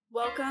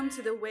Welcome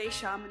to The Way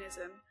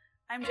Shamanism.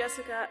 I'm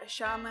Jessica, a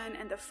shaman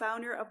and the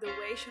founder of the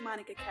Way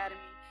Shamanic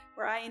Academy,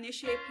 where I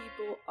initiate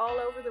people all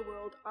over the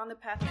world on the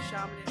path of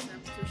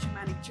shamanism through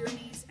shamanic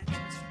journeys and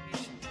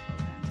transformation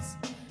programs.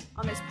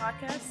 On this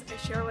podcast, I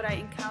share what I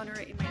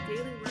encounter in my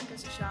daily work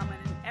as a shaman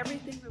and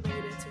everything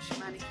related to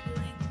shamanic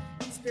healing,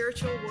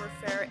 spiritual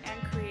warfare,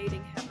 and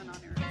creating heaven on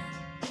earth.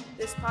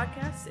 This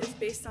podcast is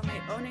based on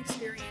my own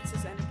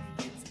experiences and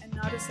opinions and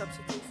not a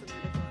substitute for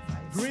medical advice.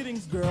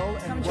 Greetings, girl,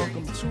 and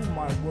welcome to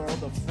my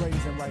world of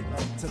phrasing. Right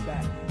up to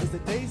that is the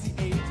daisy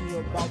age, and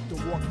you're about to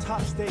walk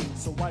top stage,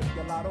 so wipe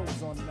your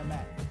lottos on the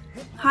mat.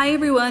 Hi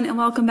everyone, and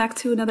welcome back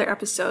to another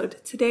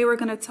episode. Today we're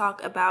going to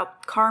talk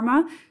about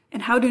karma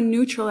and how to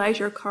neutralize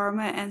your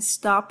karma and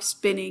stop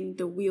spinning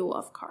the wheel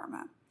of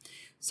karma.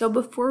 So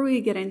before we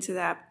get into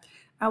that,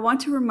 I want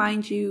to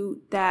remind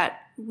you that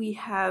we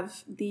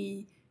have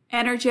the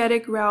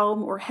energetic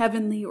realm or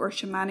heavenly or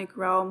shamanic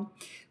realm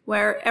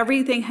where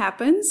everything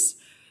happens.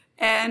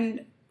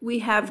 And we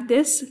have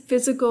this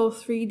physical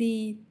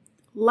 3D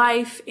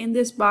life in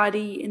this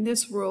body, in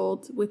this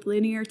world with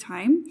linear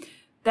time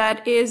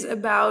that is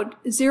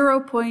about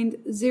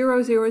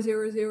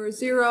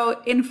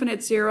 0.00000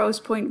 infinite zeros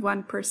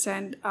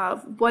 0.1%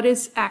 of what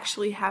is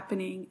actually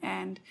happening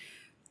and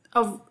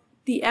of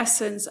the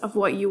essence of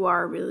what you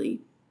are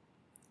really.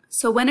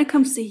 So when it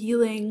comes to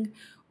healing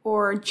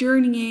or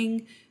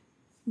journeying,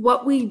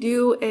 what we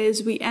do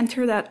is we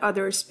enter that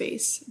other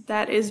space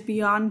that is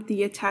beyond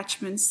the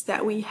attachments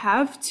that we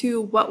have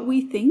to what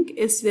we think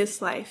is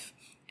this life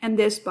and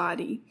this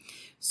body.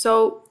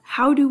 So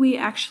how do we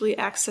actually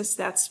access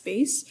that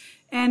space?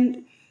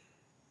 And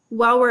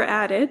while we're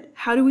at it,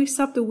 how do we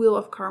stop the wheel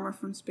of karma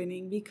from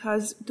spinning?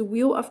 Because the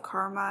wheel of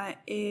karma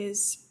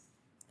is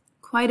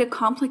quite a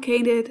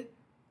complicated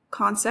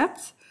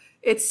concept.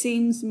 It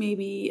seems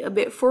maybe a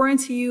bit foreign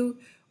to you,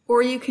 or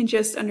you can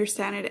just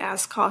understand it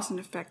as cause and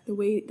effect, the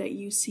way that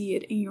you see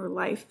it in your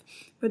life.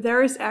 But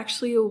there is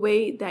actually a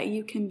way that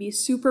you can be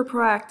super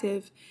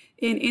proactive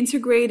in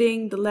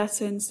integrating the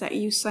lessons that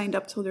you signed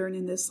up to learn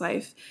in this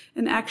life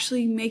and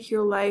actually make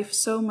your life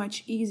so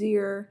much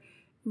easier,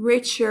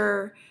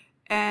 richer,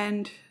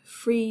 and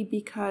free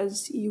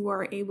because you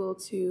are able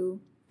to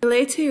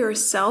relate to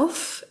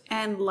yourself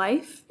and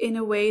life in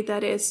a way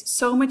that is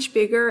so much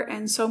bigger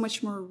and so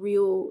much more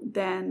real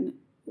than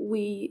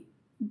we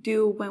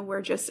do when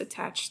we're just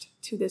attached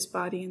to this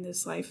body in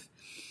this life.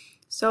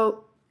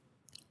 So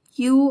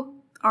you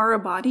are a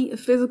body, a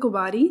physical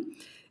body,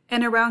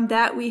 and around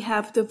that we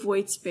have the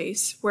void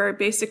space where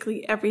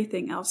basically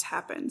everything else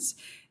happens.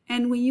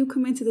 And when you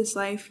come into this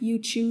life, you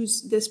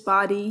choose this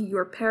body,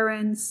 your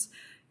parents,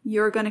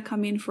 you're going to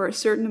come in for a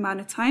certain amount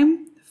of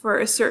time for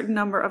a certain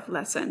number of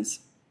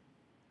lessons.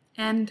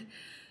 And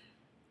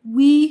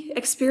we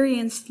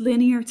experience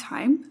linear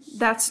time.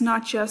 That's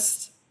not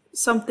just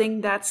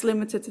something that's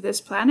limited to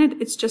this planet.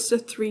 It's just a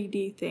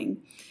 3D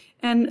thing.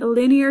 And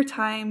linear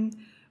time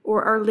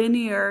or our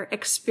linear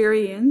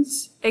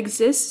experience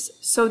exists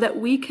so that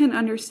we can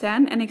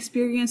understand and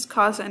experience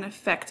cause and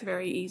effect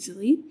very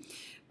easily.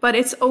 But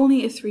it's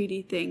only a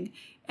 3D thing.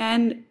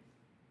 And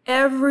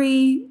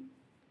every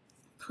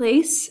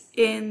place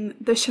in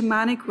the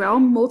shamanic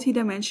realm,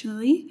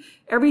 multidimensionally,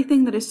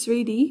 everything that is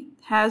 3D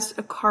has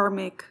a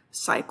karmic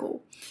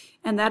cycle.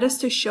 And that is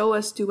to show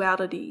us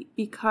duality,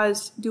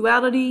 because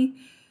duality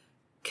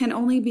can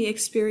only be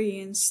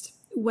experienced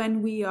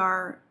when we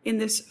are in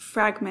this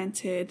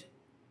fragmented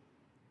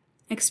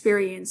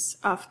experience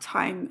of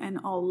time and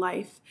all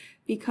life.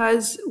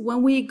 Because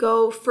when we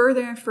go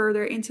further and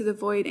further into the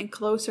void and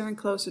closer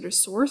to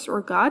Source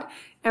or God,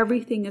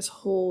 everything is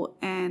whole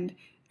and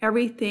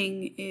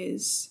everything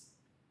is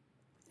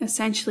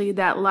essentially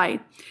that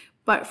light.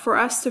 But for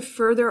us to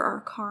further our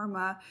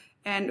karma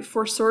and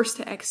for Source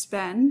to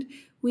expand,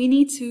 we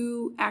need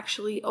to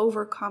actually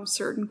overcome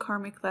certain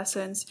karmic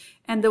lessons.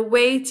 And the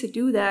way to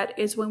do that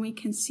is when we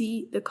can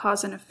see the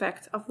cause and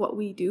effect of what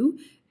we do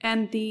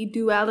and the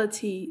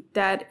duality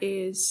that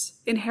is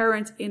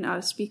inherent in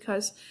us.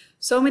 Because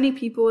so many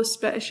people,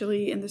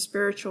 especially in the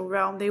spiritual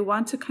realm, they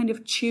want to kind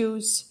of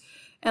choose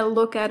and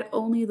look at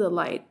only the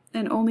light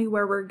and only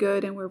where we're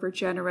good and where we're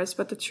generous.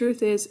 But the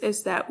truth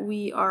is that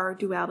we are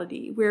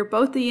duality. We're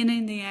both the yin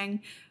and the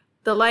yang,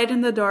 the light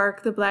and the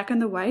dark, the black and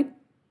the white.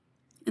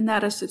 And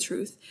that is the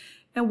truth.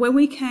 And when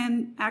we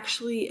can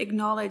actually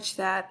acknowledge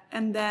that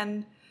and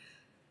then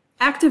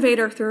activate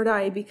our third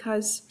eye,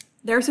 because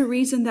there's a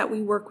reason that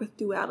we work with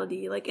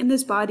duality. Like in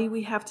this body,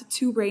 we have the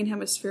two brain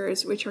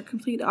hemispheres, which are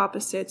complete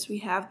opposites. We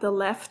have the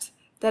left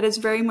that is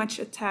very much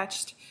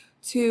attached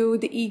to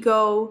the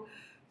ego,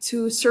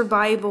 to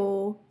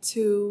survival,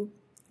 to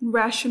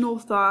rational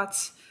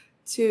thoughts,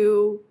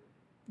 to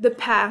the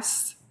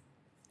past.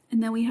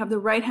 And then we have the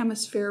right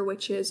hemisphere,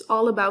 which is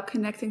all about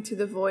connecting to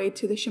the void,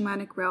 to the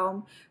shamanic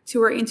realm,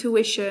 to our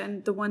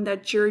intuition, the one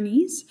that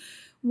journeys.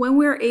 When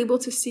we're able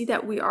to see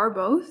that we are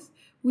both,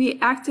 we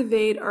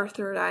activate our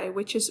third eye,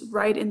 which is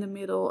right in the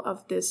middle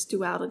of this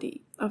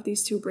duality of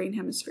these two brain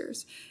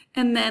hemispheres.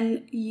 And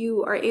then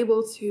you are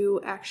able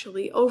to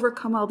actually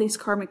overcome all these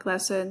karmic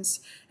lessons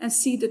and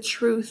see the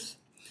truth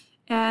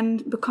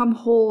and become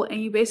whole,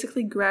 and you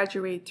basically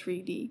graduate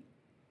 3D.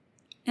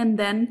 And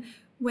then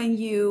when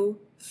you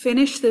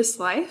finish this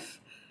life,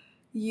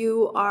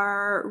 you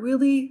are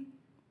really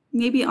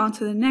maybe on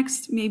to the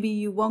next. Maybe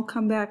you won't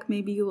come back.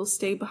 Maybe you will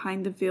stay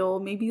behind the veil.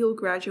 Maybe you'll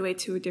graduate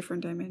to a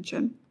different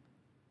dimension.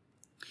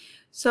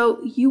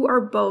 So you are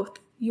both.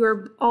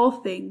 You're all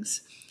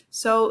things.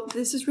 So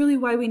this is really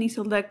why we need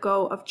to let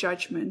go of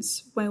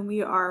judgments when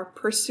we are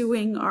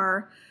pursuing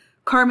our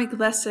karmic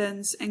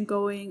lessons and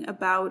going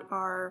about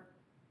our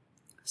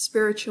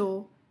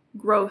spiritual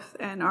growth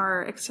and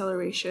our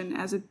acceleration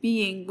as a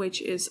being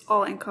which is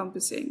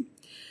all-encompassing.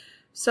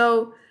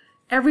 So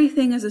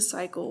everything is a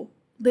cycle.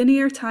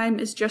 Linear time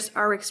is just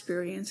our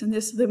experience in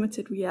this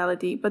limited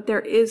reality, but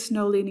there is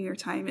no linear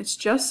time. It's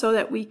just so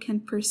that we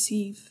can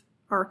perceive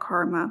our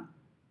karma,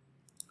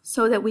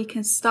 so that we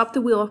can stop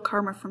the wheel of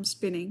karma from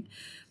spinning.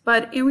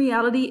 But in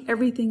reality,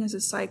 everything is a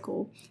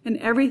cycle, and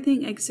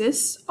everything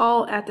exists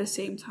all at the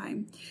same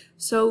time.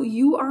 So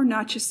you are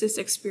not just this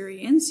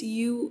experience.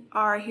 You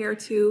are here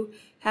to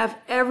have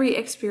every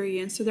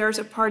experience. So there's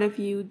a part of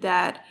you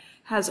that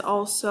has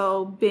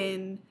also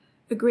been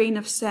a grain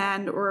of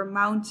sand or a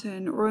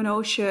mountain or an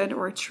ocean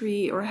or a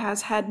tree, or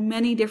has had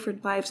many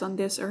different lives on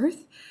this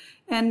earth.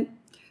 And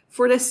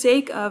for the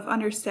sake of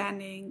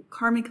understanding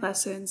karmic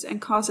lessons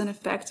and cause and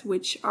effect,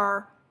 which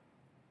are,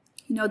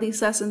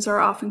 these lessons are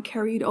often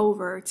carried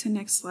over to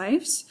next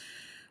lives.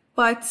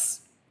 But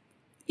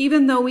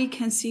even though we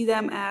can see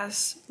them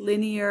as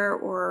linear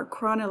or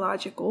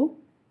chronological,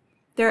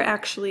 they're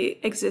actually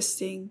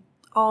existing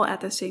all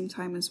at the same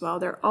time as well.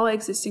 They're all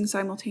existing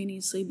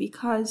simultaneously,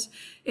 because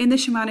in the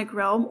shamanic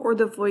realm or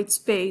the void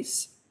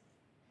space,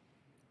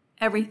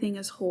 everything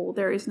is whole.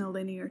 There is no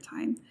linear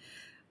time.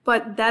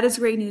 But that is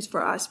great news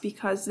for us,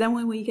 because then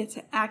when we get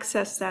to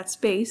access that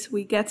space,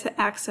 we get to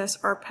access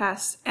our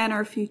past and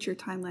our future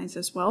timelines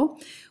as well,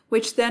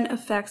 which then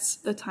affects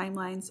the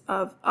timelines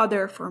of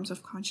other forms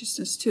of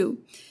consciousness too.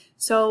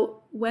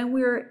 So when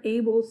we're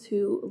able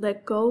to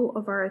let go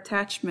of our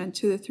attachment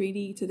to the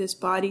 3D, to this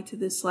body, to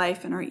this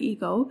life and our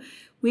ego,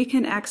 we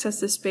can access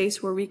the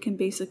space where we can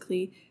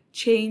basically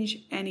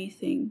change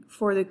anything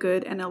for the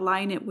good and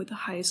align it with the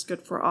highest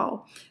good for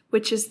all,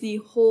 which is the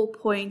whole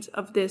point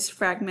of this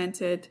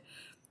fragmented,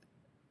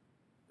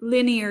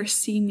 linear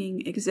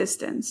seeming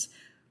existence.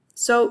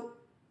 So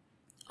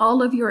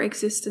all of your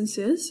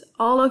existences,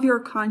 all of your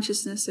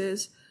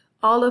consciousnesses,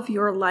 all of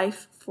your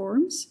life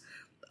forms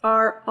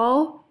are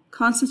all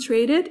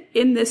concentrated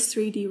in this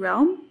 3D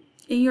realm,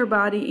 in your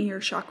body, in your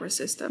chakra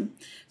system.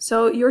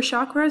 So your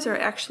chakras are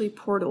actually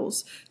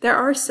portals. There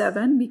are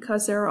 7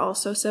 because there are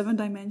also 7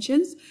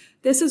 dimensions.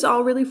 This is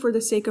all really for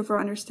the sake of our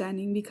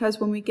understanding,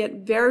 because when we get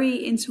very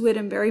into it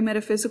and very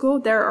metaphysical,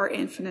 there are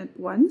infinite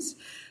ones.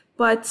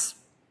 But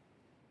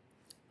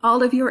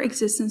all of your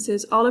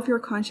existences, all of your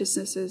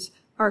consciousnesses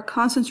are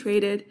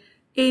concentrated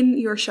in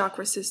your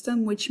chakra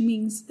system, which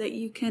means that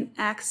you can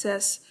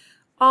access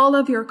all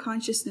of your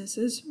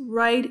consciousnesses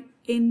right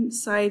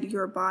inside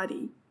your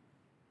body.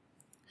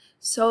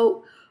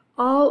 So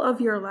all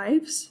of your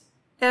lives,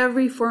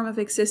 every form of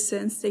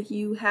existence that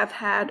you have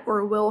had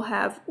or will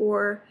have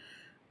or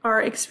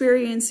are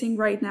experiencing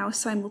right now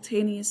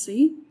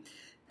simultaneously,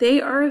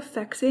 they are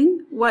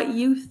affecting what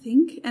you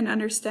think and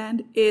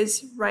understand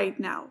is right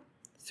now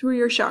through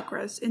your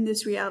chakras in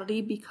this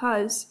reality,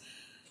 because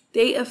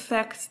they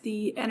affect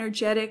the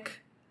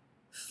energetic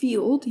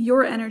field,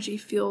 your energy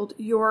field,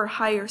 your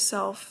higher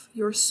self,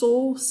 your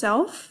soul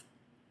self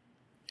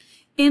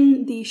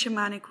in the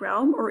shamanic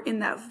realm or in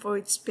that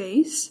void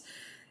space.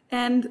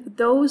 And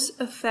those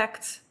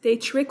effects, they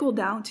trickle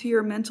down to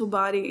your mental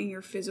body and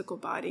your physical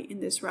body in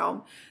this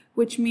realm,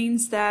 which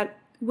means that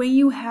when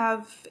you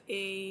have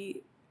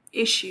a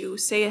issue,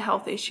 say a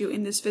health issue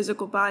in this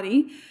physical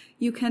body,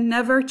 you can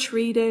never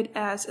treat it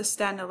as a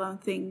standalone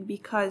thing,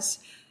 because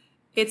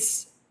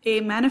it's a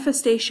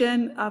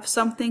manifestation of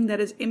something that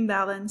is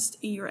imbalanced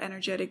in your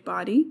energetic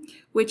body,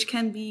 which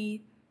can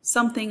be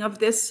something of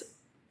this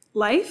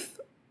life,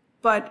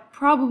 but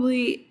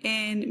probably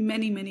in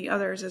many, many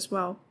others as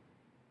well.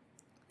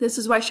 This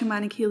is why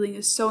shamanic healing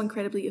is so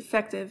incredibly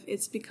effective.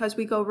 It's because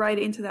we go right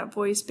into that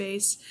void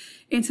space,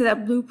 into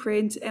that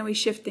blueprint, and we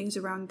shift things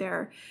around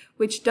there,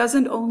 which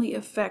doesn't only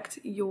affect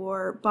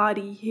your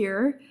body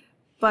here,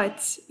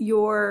 but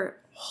your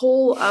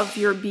whole of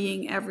your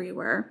being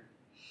everywhere.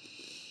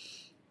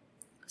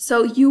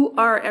 So you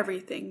are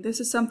everything. This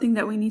is something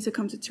that we need to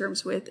come to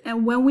terms with.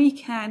 And when we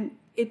can,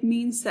 it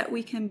means that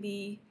we can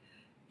be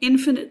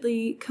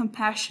infinitely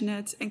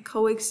compassionate and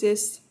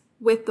coexist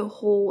with the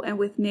whole and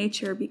with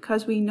nature,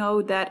 because we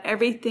know that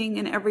everything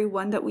and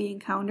everyone that we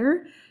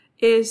encounter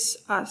is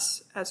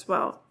us as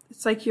well.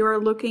 It's like you're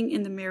looking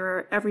in the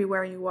mirror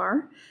everywhere you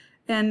are,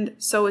 and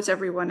so is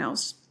everyone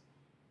else.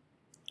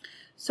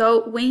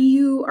 So when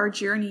you are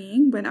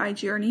journeying, when I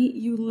journey,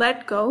 you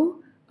let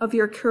go of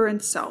your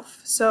current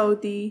self. So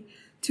the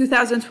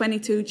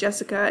 2022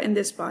 Jessica in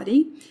this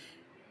body,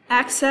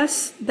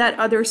 access that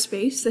other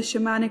space, the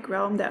shamanic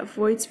realm, that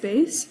void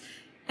space,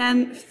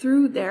 and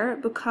through there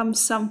become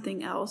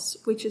something else,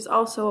 which is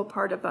also a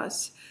part of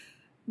us.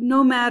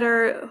 No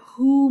matter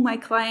who my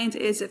client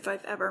is, if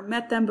I've ever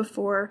met them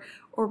before,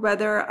 or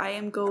whether I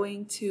am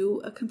going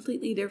to a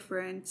completely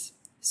different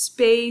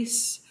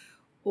space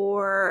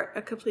or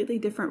a completely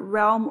different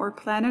realm or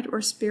planet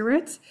or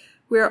spirit,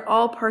 we're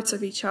all parts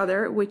of each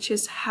other, which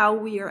is how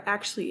we are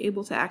actually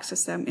able to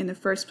access them in the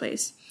first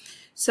place.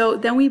 So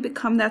then we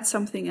become that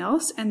something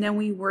else, and then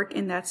we work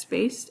in that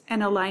space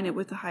and align it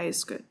with the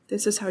highest good.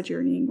 This is how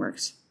journeying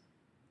works.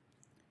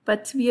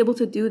 But to be able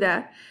to do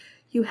that,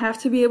 you have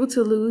to be able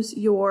to lose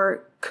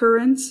your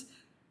current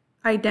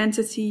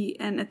identity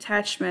and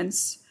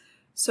attachments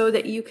so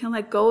that you can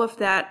let go of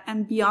that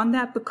and beyond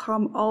that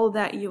become all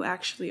that you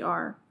actually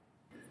are.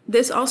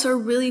 This also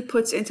really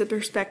puts into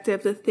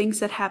perspective the things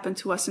that happen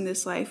to us in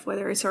this life,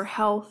 whether it's our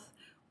health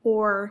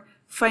or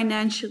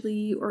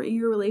financially or in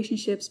your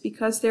relationships,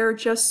 because they're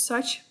just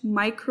such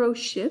micro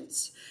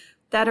shifts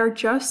that are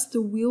just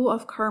the wheel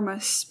of karma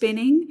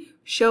spinning,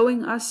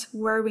 showing us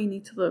where we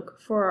need to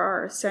look for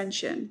our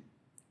ascension.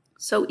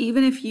 So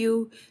even if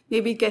you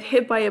maybe get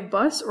hit by a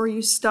bus or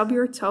you stub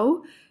your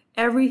toe,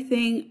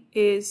 everything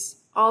is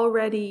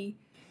already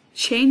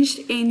changed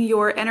in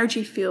your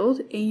energy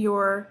field, in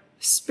your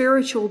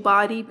spiritual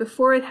body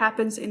before it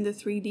happens in the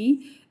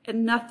 3D,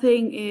 and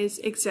nothing is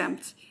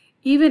exempt.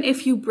 Even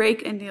if you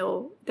break a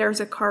nail, there's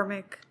a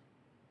karmic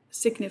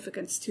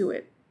significance to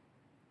it.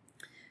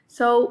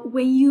 So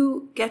when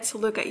you get to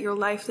look at your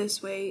life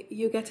this way,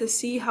 you get to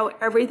see how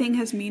everything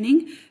has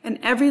meaning, and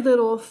every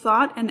little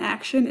thought and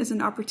action is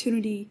an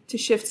opportunity to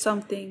shift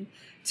something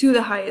to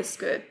the highest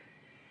good.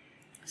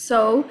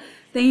 So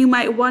then you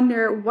might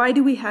wonder, why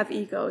do we have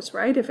egos,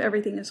 right? If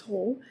everything is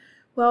whole.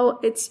 Well,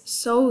 it's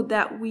so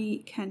that we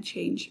can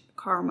change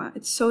karma.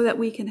 It's so that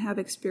we can have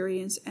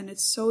experience, and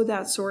it's so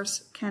that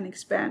source can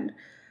expand.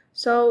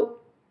 So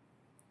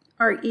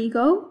our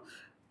ego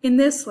in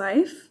this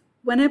life,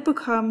 when it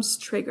becomes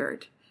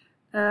triggered,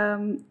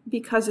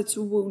 because it's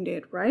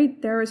wounded,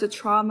 right? There is a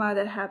trauma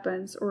that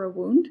happens or a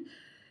wound.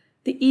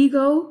 The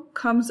ego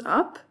comes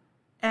up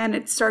and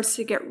it starts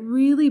to get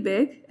really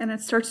big and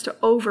it starts to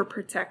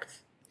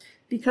overprotect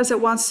because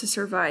it wants to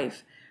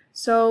survive.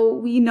 So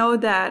we know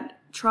that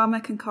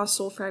trauma can cause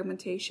soul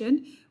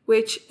fragmentation,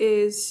 which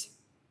is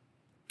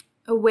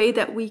a way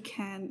that we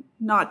can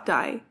not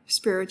die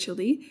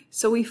spiritually.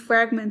 So we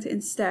fragment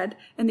instead,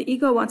 and the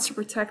ego wants to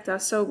protect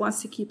us, so it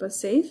wants to keep us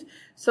safe.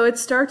 So it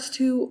starts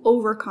to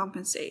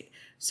overcompensate.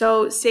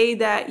 So say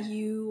that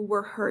you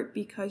were hurt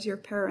because your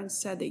parents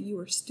said that you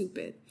were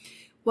stupid.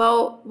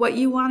 Well, what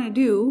you want to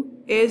do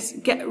is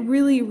get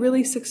really,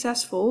 really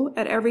successful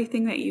at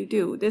everything that you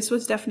do. This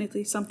was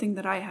definitely something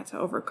that I had to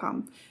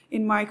overcome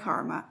in my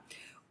karma.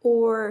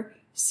 Or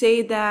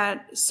say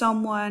that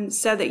someone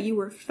said that you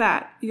were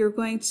fat. You're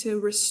going to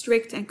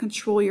restrict and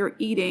control your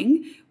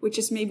eating, which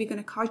is maybe going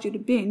to cause you to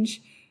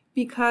binge,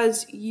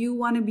 because you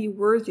want to be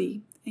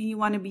worthy and you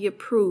want to be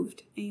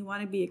approved and you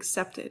want to be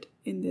accepted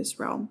in this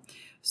realm.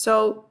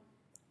 So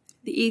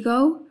the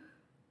ego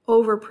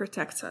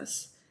overprotects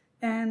us,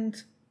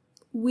 and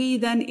we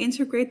then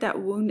integrate that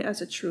wound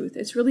as a truth.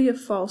 It's really a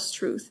false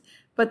truth,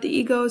 but the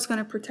ego is going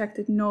to protect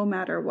it no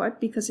matter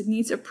what, because it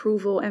needs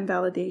approval and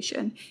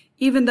validation,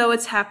 even though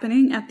it's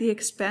happening at the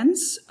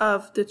expense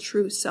of the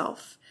true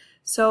self.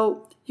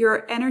 So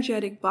your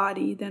energetic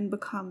body then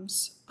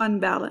becomes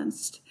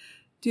unbalanced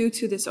due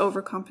to this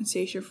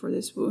overcompensation for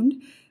this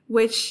wound,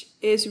 which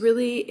is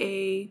really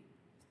a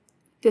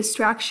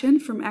distraction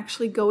from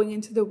actually going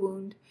into the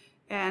wound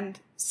and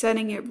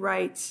setting it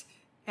right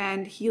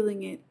and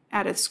healing it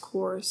at its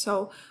core.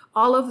 So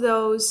all of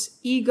those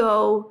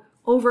ego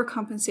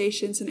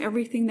overcompensations and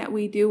everything that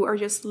we do are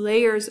just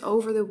layers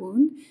over the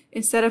wound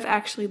instead of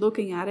actually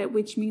looking at it,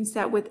 which means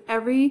that with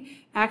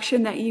every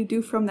action that you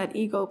do from that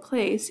ego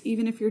place,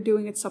 even if you're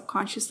doing it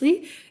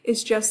subconsciously,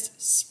 is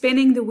just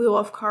spinning the wheel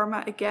of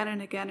karma again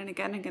and again and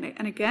again and again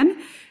and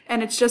again.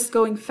 And it's just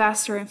going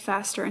faster and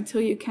faster until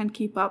you can't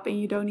keep up and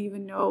you don't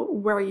even know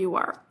where you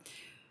are.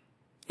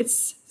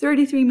 It's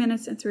 33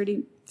 minutes and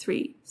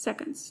 33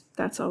 seconds.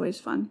 That's always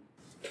fun.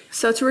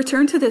 So to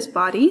return to this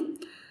body,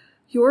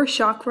 your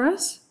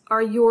chakras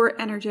are your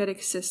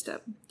energetic system,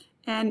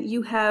 and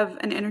you have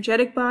an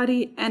energetic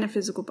body and a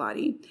physical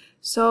body.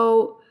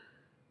 So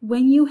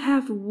when you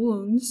have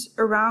wounds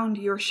around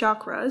your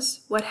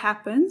chakras, what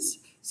happens?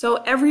 So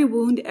every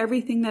wound,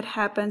 everything that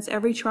happens,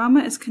 every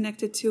trauma is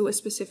connected to a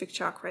specific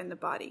chakra in the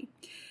body.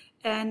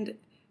 And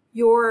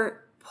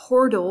your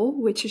portal,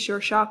 which is your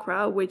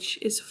chakra,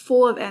 which is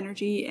full of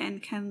energy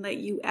and can let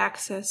you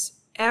access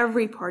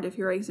every part of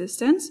your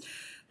existence,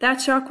 that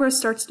chakra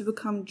starts to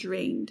become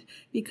drained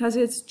because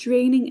it's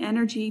draining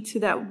energy to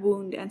that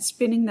wound and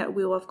spinning that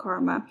wheel of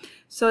karma.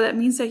 So that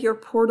means that your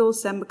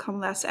portals then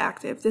become less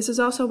active. This is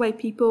also why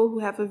people who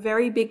have a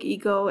very big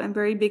ego and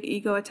very big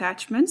ego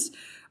attachments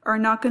are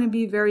not going to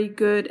be very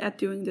good at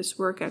doing this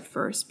work at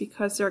first,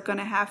 because they're going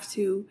to have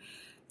to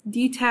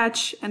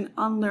detach and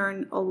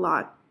unlearn a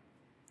lot.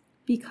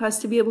 Because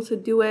to be able to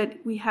do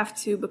it, we have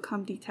to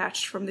become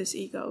detached from this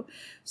ego.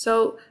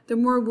 So the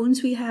more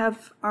wounds we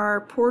have,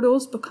 our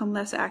portals become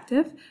less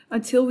active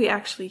until we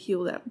actually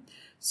heal them.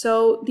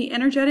 So the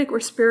energetic or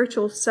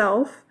spiritual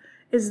self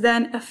is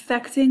then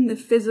affecting the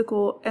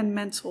physical and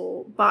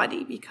mental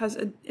body, because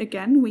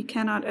again, we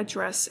cannot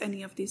address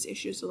any of these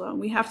issues alone.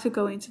 We have to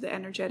go into the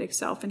energetic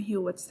self and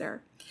heal what's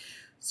there.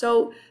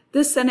 So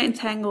this then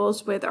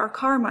entangles with our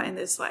karma in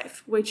this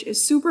life, which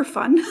is super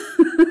fun.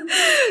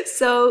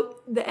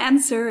 So the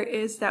answer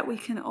is that we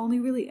can only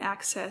really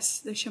access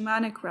the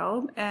shamanic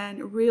realm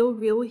and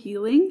real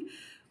healing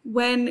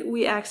when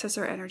we access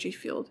our energy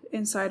field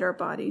inside our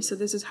body. So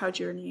this is how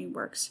journeying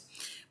works.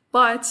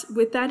 But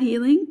with that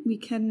healing, we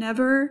can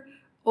never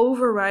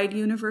override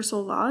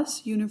universal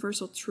laws,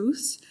 universal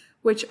truths,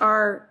 which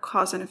are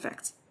cause and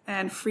effect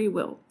and free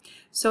will.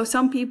 So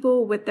some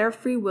people with their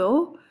free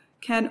will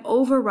can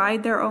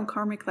override their own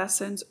karmic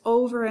lessons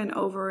over and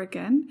over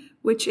again,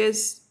 which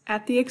is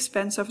at the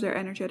expense of their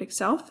energetic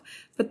self,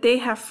 but they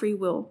have free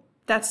will.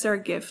 That's their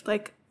gift.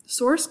 Like,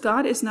 Source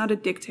God is not a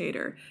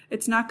dictator.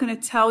 It's not going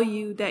to tell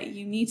you that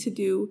you need to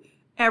do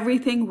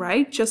everything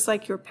right, just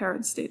like your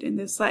parents did in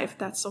this life.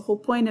 That's the whole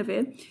point of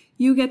it.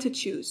 You get to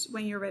choose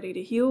when you're ready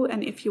to heal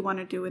and if you want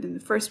to do it in the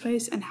first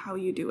place and how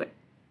you do it.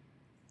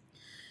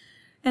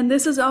 And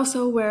this is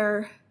also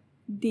where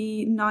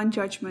the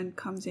non-judgment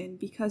comes in,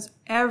 because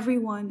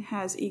everyone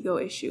has ego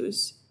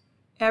issues.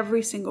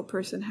 Every single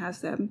person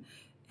has them.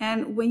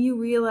 And when you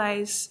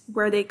realize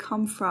where they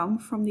come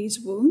from these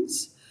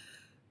wounds,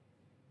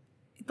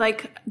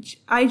 like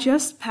I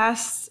just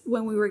passed,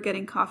 when we were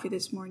getting coffee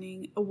this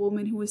morning, a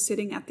woman who was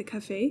sitting at the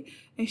cafe,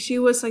 and she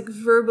was like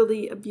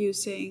verbally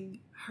abusing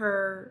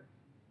her,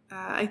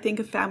 I think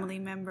a family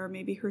member,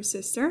 maybe her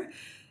sister.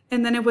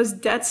 And then it was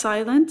dead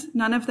silent.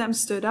 None of them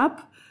stood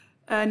up.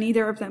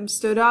 Neither of them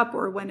stood up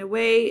or went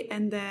away.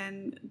 And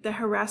then the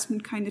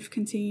harassment kind of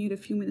continued a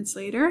few minutes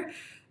later.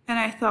 And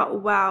I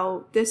thought,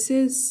 wow, this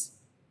is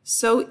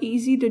so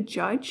easy to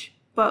judge,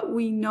 but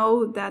we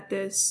know that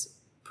this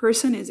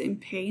person is in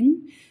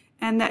pain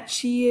and that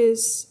she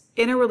is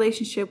in a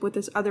relationship with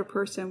this other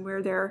person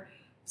where they're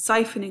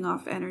siphoning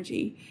off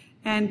energy.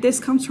 And this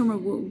comes from a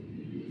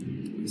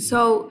womb.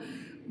 So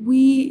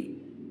we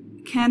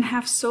can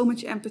have so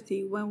much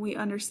empathy when we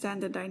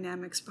understand the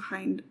dynamics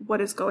behind what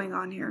is going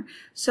on here.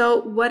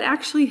 So what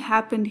actually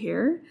happened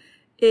here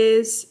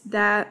is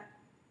that,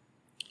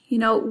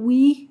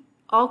 we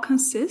all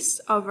consist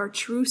of our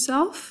true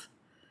self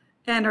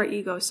and our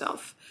ego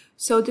self.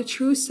 So the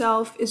true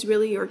self is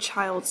really your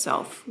child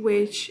self,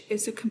 which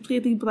is a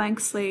completely blank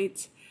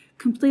slate,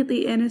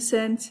 completely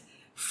innocent,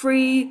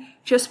 free,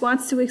 just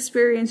wants to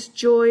experience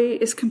joy,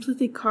 is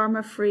completely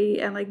karma free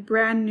and like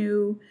brand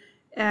new,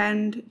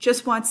 and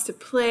just wants to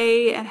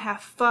play and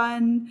have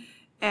fun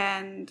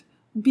and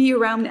be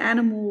around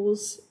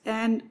animals.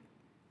 And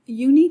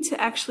you need to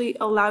actually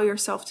allow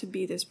yourself to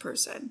be this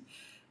person.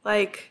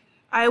 Like,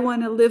 I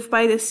want to live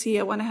by the sea.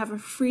 I want to have a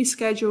free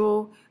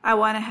schedule. I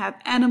want to have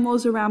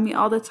animals around me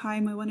all the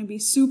time. I want to be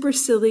super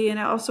silly. And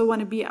I also want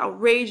to be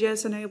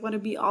outrageous. And I want to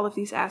be all of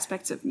these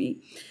aspects of me.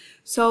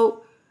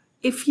 So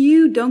if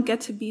you don't get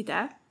to be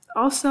that,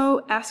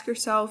 also ask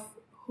yourself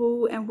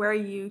who and where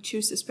you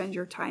choose to spend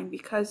your time.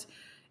 Because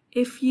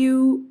if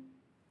you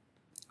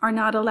are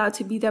not allowed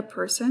to be that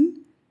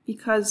person,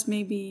 because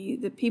maybe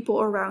the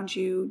people around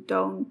you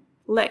don't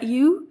let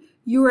you,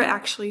 you are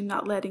actually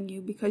not letting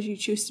you, because you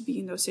choose to be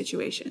in those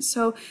situations.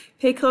 So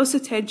pay close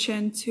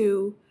attention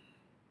to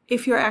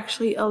if you're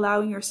actually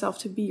allowing yourself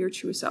to be your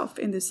true self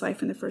in this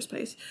life in the first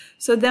place.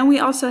 So then we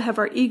also have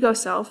our ego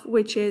self,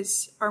 which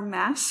is our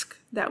mask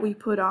that we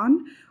put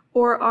on,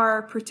 or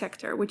our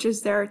protector, which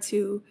is there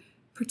to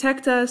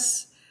protect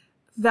us,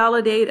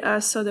 validate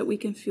us so that we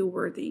can feel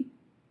worthy.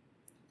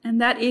 And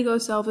that ego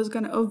self is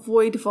going to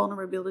avoid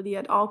vulnerability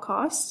at all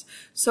costs.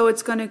 So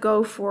it's going to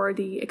go for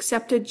the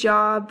accepted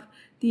job,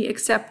 the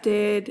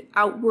accepted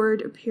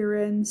outward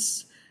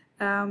appearance.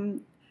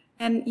 And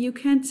you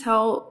can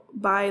tell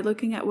by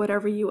looking at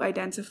whatever you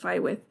identify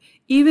with,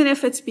 even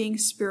if it's being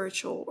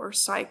spiritual or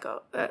psychic.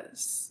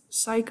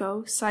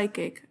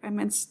 I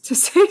meant to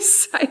say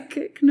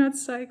psychic, not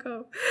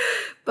psycho.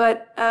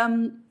 But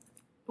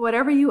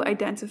whatever you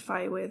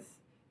identify with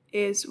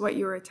is what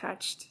you're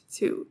attached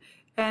to.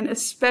 And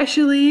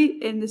especially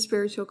in the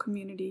spiritual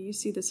community, you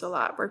see this a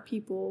lot, where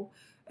people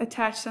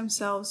attach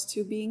themselves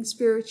to being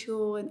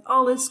spiritual and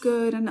all is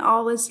good and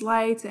all is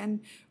light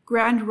and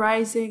grand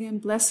rising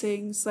and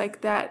blessings,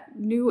 like that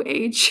new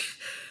age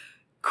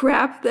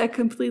crap that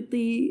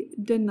completely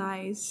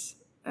denies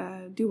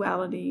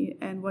duality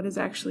and what is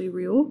actually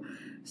real.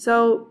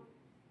 So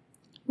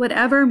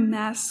whatever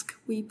mask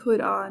we put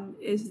on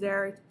is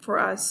there for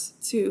us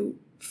to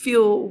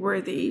feel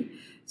worthy.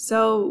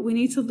 So we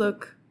need to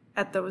look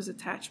at those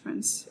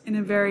attachments in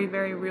a very,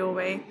 very real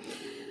way.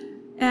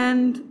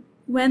 And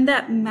when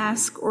that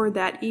mask or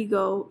that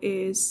ego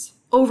is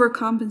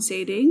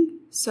overcompensating,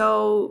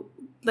 so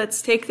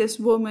let's take this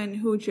woman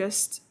who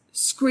just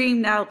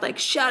screamed out like,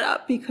 shut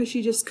up, because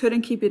she just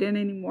couldn't keep it in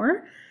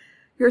anymore.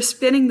 You're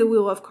spinning the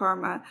wheel of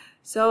karma.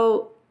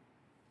 So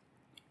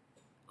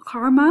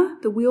karma,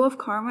 the wheel of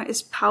karma,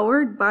 is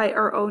powered by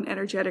our own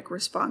energetic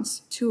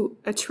response to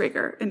a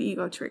trigger, an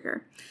ego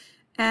trigger.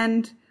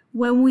 And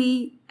when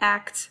we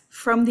act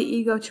from the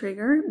ego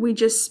trigger, we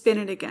just spin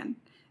it again.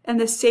 And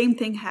the same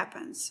thing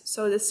happens.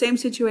 So the same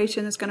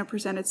situation is going to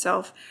present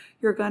itself.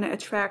 You're going to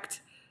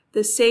attract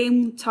the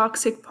same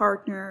toxic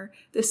partner.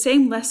 The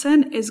same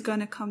lesson is going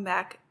to come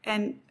back.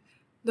 And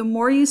the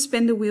more you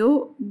spin the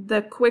wheel,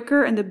 the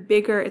quicker and the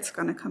bigger it's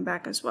going to come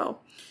back as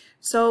well.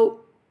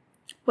 So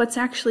what's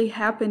actually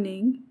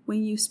happening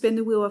when you spin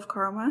the wheel of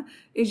karma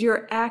is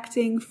you're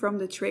acting from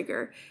the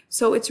trigger.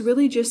 So it's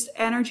really just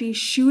energy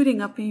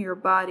shooting up in your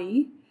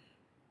body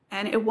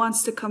and it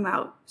wants to come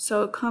out.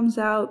 So it comes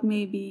out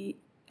maybe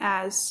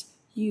as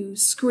you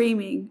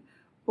screaming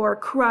or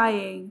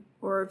crying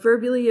or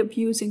verbally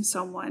abusing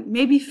someone,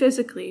 maybe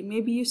physically,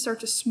 maybe you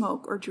start to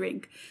smoke or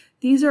drink.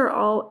 These are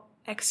all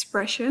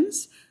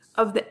expressions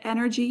of the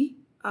energy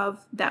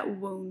of that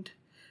wound.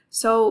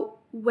 So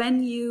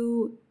when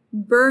you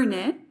burn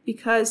it,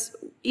 because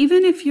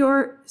even if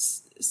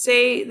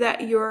say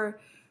that you're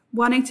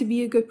wanting to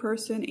be a good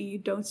person and you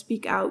don't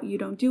speak out, you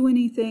don't do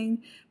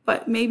anything,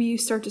 but maybe you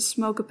start to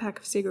smoke a pack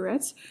of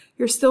cigarettes,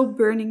 you're still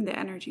burning the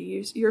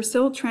energy. You're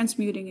still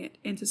transmuting it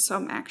into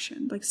some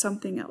action, like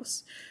something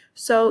else.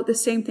 So the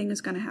same thing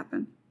is going to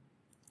happen.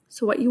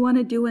 So what you want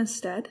to do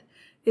instead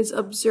is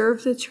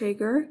observe the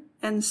trigger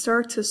and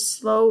start to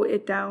slow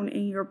it down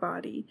in your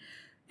body.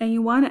 And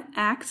you want to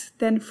act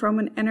then from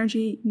an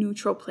energy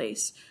neutral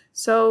place.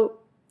 So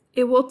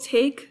it will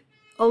take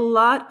a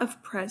lot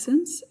of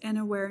presence and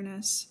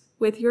awareness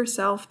with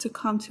yourself to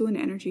come to an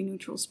energy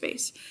neutral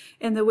space.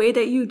 And the way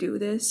that you do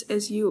this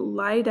is you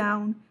lie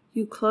down,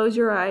 you close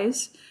your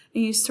eyes,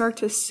 and you start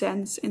to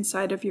sense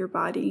inside of your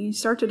body. You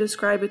start to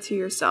describe it to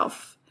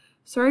yourself.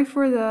 Sorry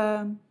for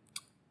the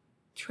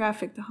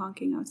traffic, the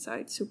honking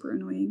outside, super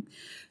annoying.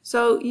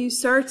 So you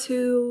start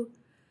to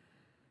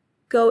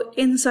go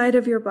inside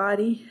of your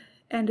body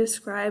and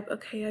describe,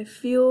 okay, I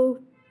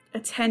feel a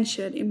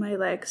tension in my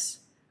legs.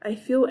 I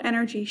feel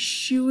energy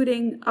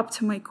shooting up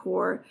to my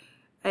core.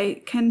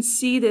 I can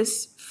see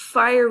this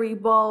fiery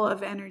ball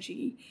of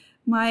energy.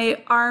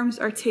 My arms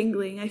are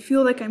tingling. I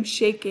feel like I'm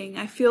shaking.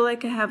 I feel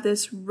like I have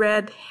this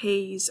red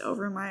haze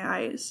over my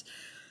eyes.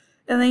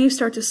 And then you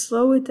start to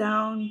slow it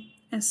down,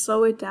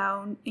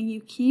 and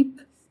you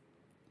keep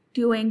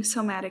doing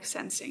somatic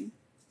sensing.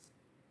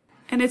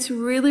 And it's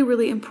really,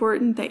 really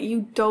important that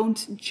you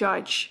don't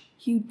judge.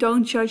 You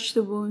don't judge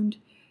the wound.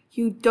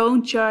 You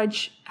don't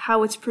judge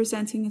how it's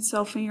presenting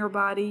itself in your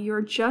body.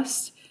 You're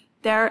just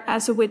there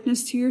as a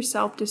witness to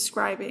yourself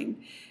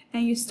describing.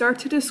 And you start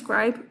to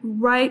describe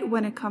right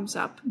when it comes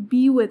up.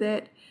 Be with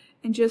it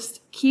and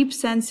just keep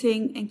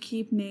sensing and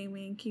keep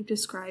naming, keep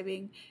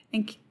describing,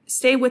 and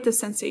stay with the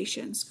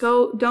sensations.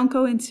 Don't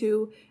go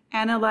into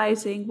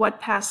analyzing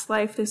what past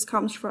life this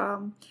comes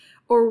from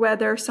or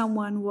whether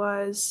someone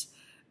was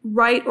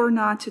right or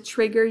not to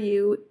trigger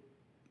you.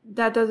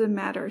 That doesn't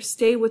matter.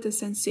 Stay with the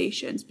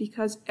sensations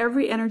because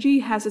every energy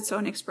has its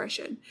own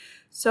expression.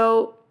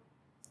 So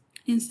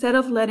instead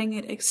of letting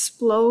it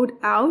explode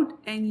out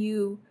and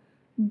you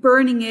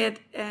burning it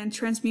and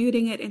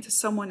transmuting it into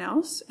someone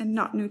else and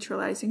not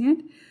neutralizing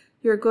it,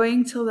 you're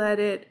going to let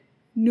it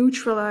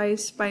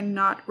neutralize by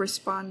not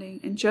responding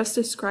and just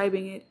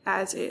describing it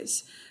as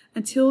is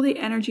until the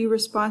energy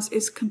response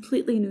is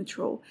completely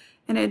neutral.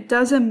 And it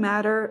doesn't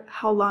matter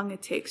how long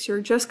it takes.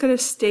 You're just going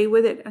to stay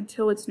with it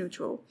until it's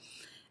neutral.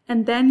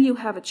 And then you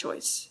have a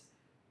choice.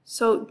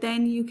 So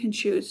then you can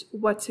choose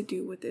what to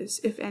do with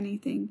this, if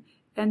anything.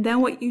 And then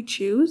what you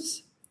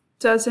choose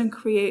doesn't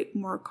create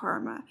more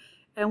karma.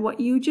 And what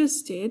you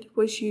just did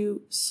was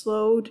you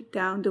slowed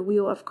down the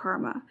wheel of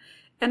karma.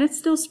 And it's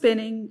still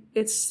spinning.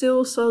 It's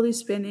still slowly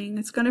spinning.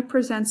 It's going to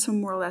present some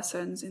more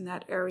lessons in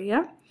that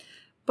area.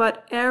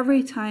 But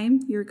every time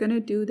you're going to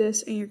do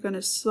this and you're going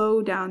to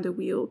slow down the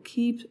wheel,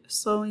 keep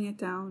slowing it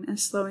down and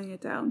slowing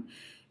it down.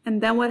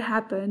 And then what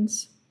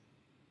happens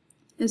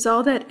is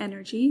all that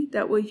energy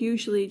that will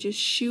usually just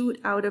shoot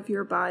out of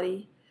your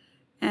body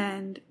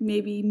and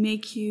maybe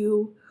make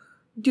you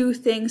do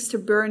things to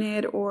burn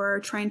it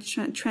or try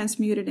and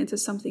transmute it into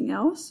something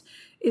else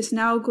is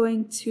now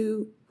going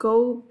to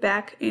go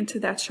back into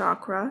that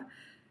chakra.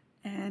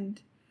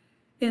 And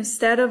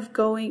instead of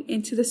going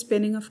into the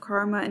spinning of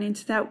karma and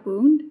into that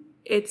wound,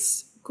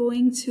 it's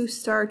going to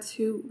start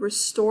to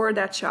restore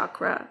that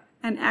chakra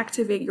and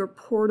activate your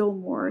portal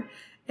more.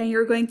 And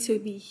you're going to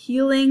be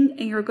healing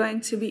and you're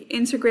going to be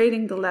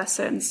integrating the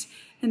lessons.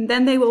 And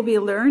then they will be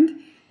learned.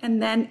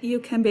 And then you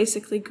can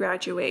basically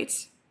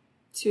graduate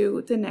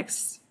to the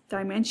next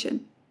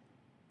dimension.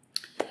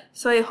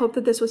 So I hope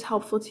that this was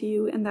helpful to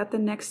you and that the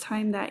next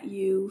time that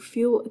you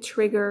feel a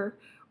trigger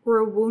or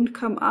a wound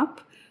come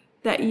up,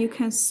 that you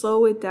can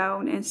slow it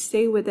down and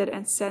stay with it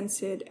and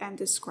sense it and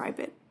describe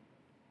it.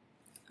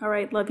 All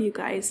right, love you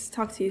guys.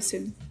 Talk to you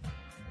soon.